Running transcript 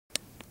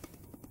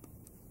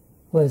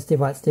Hello, Steve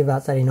White, Steve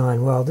Arts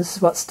 89. Well, this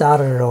is what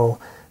started it all.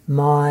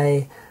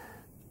 My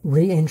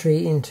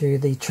re-entry into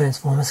the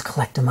Transformers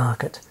collector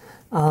market.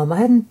 I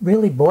hadn't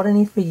really bought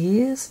any for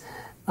years,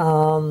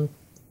 and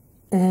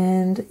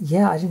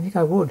yeah, I didn't think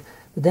I would.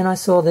 But then I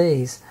saw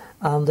these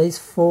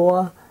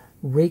 4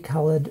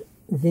 recolored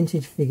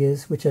vintage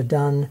figures, which are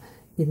done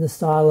in the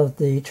style of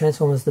the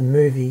Transformers the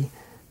movie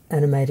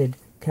animated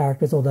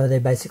characters, although they're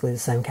basically the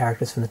same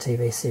characters from the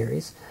TV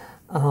series.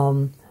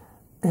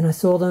 And I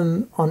saw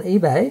them on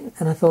eBay,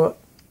 and I thought,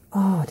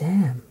 oh,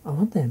 damn, I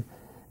want them.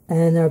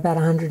 And they're about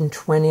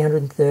 120,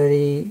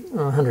 130,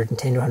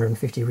 110 to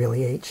 150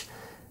 really each.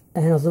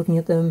 And I was looking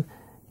at them,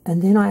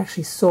 and then I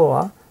actually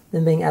saw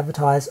them being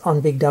advertised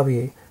on Big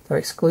W. They're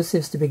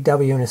exclusives to Big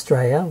W in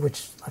Australia,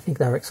 which I think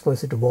they were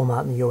exclusive to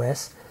Walmart in the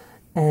US.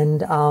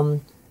 And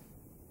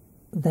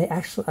they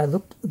actually, I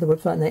looked at the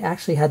website, and they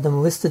actually had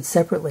them listed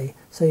separately,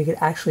 so you could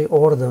actually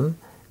order them.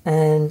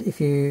 And if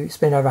you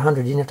spend over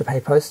 100, you didn't have to pay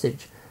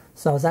postage.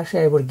 So I was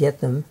actually able to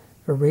get them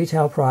for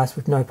retail price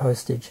with no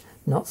postage,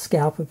 not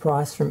scalper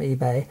price from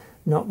eBay,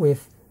 not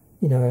with,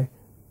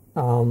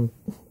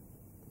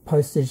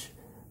 postage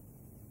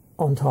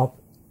on top,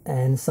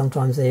 and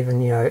sometimes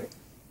even,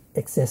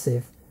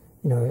 excessive,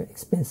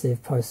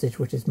 expensive postage,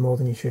 which is more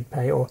than you should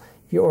pay. Or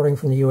if you're ordering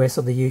from the US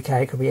or the UK,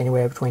 it could be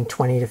anywhere between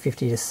 $20 to $50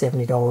 to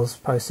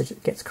 $70 postage.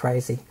 It gets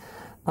crazy.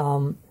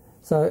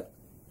 So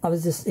I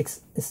was just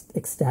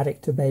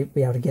ecstatic to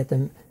be able to get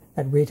them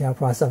at retail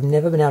price. I've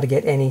never been able to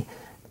get any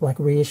like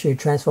reissued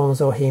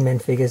Transformers or He-Man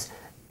figures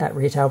at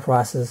retail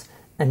prices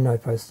and no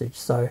postage.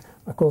 So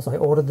of course I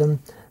ordered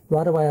them.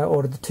 Right away I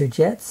ordered the 2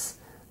 Jets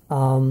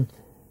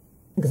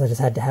because I just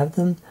had to have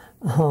them.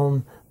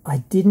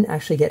 I didn't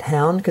actually get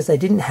Hound because they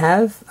didn't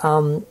have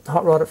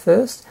Hot Rod at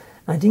first.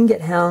 I didn't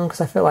get Hound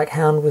because I felt like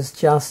Hound was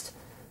just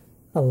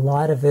a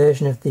lighter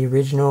version of the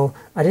original.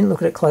 I didn't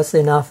look at it closely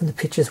enough, and the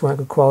pictures weren't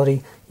good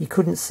quality. You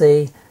couldn't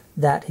see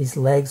that his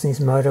legs and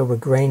his motor were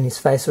green, his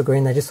face were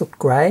green. They just looked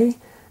grey. And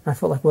I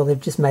felt like, well, they've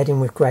just made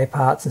him with grey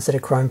parts instead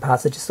of chrome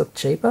parts. They just looked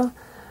cheaper.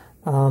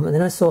 And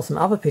then I saw some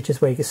other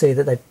pictures where you could see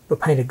that they were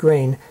painted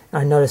green,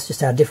 and I noticed just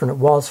how different it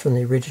was from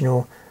the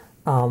original,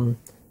 the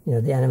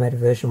animated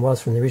version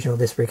was from the original,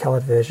 this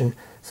recolored version.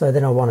 So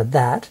then I wanted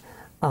that.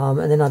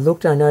 And then I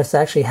looked and I noticed they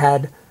actually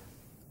had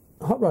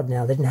Hot Rod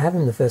now. They didn't have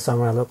him the first time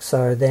when I looked.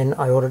 So then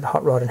I ordered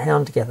Hot Rod and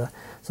Hound together.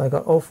 So I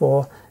got all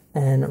 4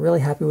 and really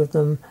happy with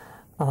them.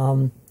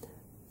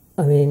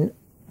 I mean,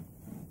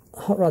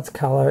 Hot Rod's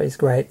colour is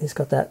great. He's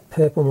got that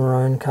purple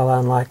maroon colour,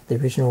 unlike the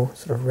original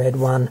sort of red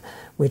one,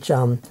 which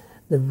the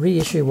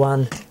reissue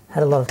one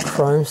had a lot of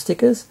chrome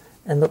stickers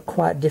and looked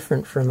quite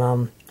different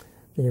from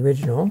the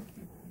original.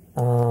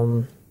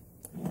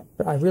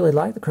 But I really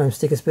like the chrome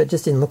stickers, but it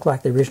just didn't look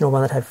like the original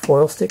one that had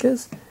foil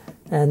stickers.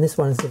 And this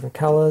one is different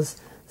colours,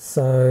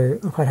 so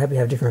I'm quite happy to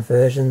have different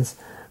versions.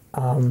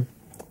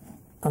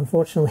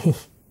 Unfortunately,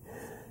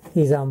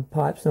 his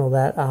pipes and all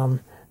that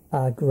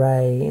are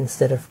grey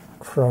instead of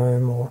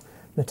chrome or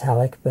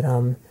metallic, but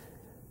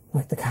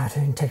like the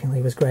cartoon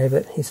technically was grey,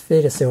 but his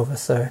feet are silver,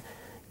 so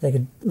they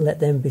could let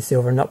them be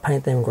silver and not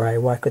paint them grey.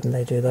 Why couldn't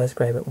they do those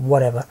grey? But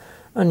whatever.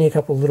 Only a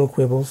couple of little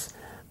quibbles.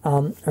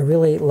 I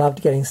really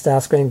loved getting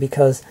Starscream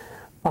because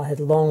I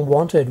had long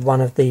wanted one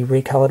of the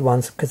recolored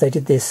ones, because they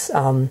did this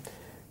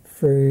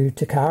through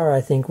Takara, I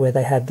think, where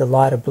they had the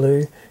lighter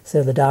blue instead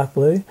of the dark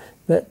blue,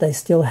 but they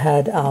still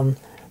had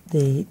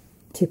the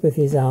tip of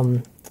his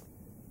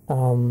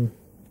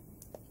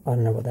I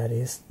don't know what that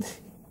is.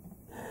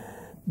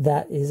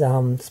 That is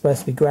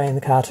supposed to be grey in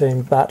the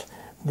cartoon, but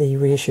the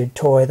reissued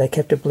toy, they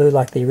kept it blue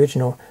like the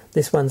original.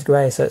 This one's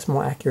grey, so it's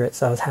more accurate,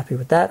 so I was happy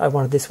with that. I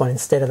wanted this one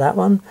instead of that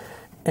one.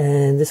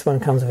 And this one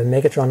comes with a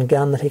Megatron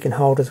gun that he can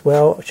hold as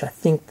well, which I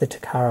think the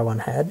Takara one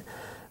had.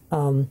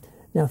 Now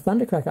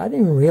Thundercracker, I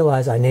didn't even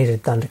realise I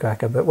needed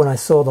Thundercracker, but when I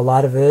saw the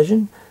lighter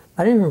version,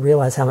 I didn't even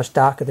realise how much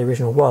darker the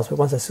original was, but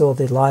once I saw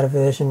the lighter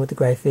version with the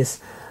grey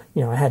fist,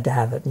 I had to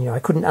have it. I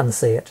couldn't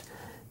unsee it.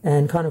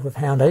 And kind of with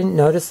Hound, I didn't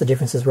notice the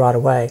differences right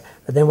away,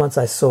 but then once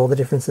I saw the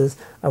differences,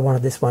 I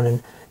wanted this one,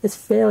 and it's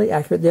fairly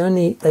accurate.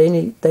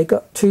 They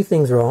got 2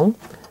 things wrong.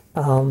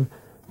 The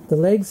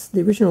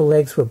original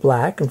legs were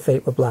black and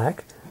feet were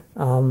black,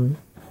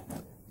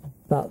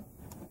 but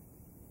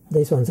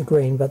these ones are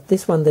green. But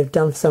this one, they've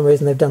done, for some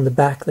reason, they've done the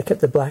back. They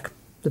kept the back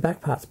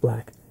parts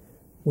black,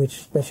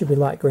 which they should be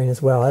light green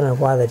as well. I don't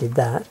know why they did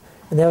that.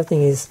 And the other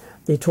thing is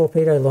the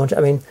torpedo launcher.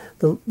 I mean,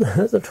 the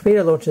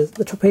torpedo launchers.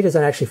 The torpedoes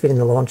don't actually fit in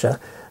the launcher.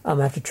 I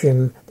have to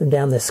trim them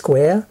down. They're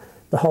square.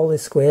 The hole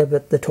is square,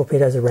 but the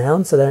torpedoes are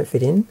round, so they don't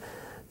fit in.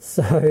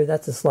 So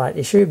that's a slight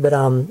issue. But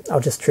I'll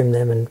just trim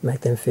them and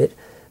make them fit.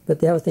 But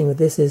the other thing with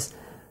this is,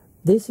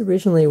 this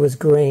originally was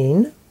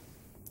green,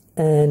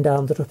 and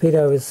the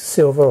torpedo was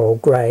silver or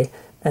grey,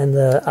 and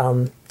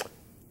the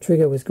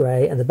trigger was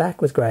grey, and the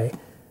back was grey.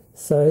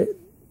 So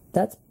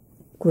that's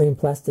green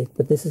plastic,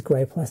 but this is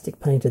grey plastic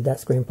painted.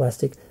 That's green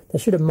plastic. They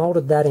should have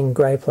moulded that in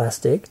grey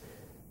plastic,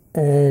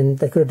 and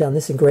they could have done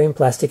this in green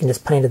plastic and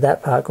just painted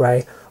that part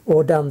grey,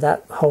 or done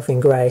that whole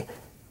thing grey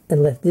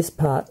and left this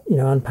part, you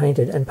know,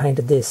 unpainted and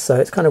painted this. So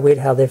it's kind of weird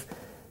how they've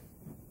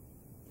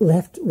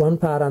left one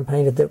part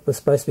unpainted that was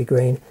supposed to be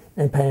green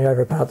and painted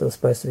over a part that was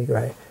supposed to be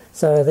grey.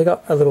 So they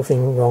got a little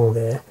thing wrong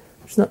there,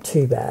 which is not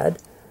too bad.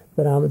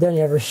 But the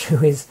only other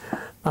issue is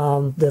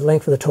the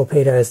length of the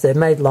torpedoes. They're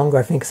made longer,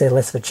 I think, because they're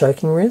less of a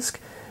choking risk.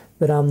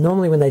 But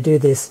normally when they do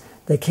this,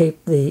 they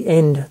keep the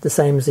end the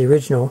same as the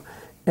original,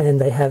 and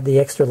they have the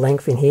extra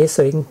length in here,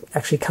 so you can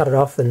actually cut it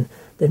off and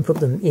then put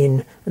them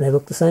in, and they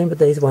look the same. But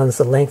these ones,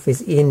 the length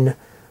is in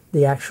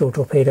the actual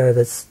torpedo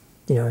that's,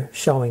 you know,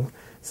 showing,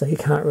 so you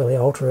can't really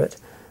alter it.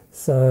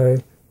 So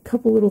a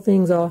couple little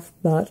things off,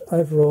 but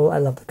overall I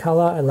love the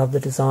colour, I love the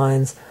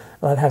designs,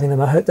 I love having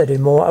them. I hope they do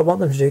more. I want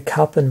them to do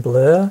cup and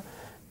blur,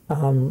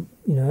 you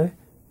know,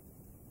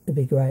 it'd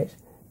be great.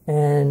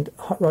 And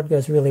Hot Rod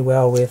goes really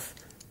well with,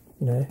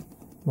 you know,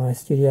 my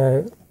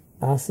Studio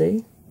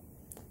RC.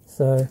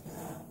 So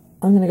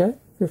I'm going to go.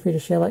 Feel free to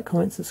share, like,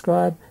 comment,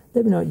 subscribe.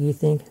 Let me know what you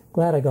think.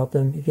 Glad I got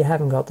them. If you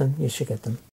haven't got them, you should get them.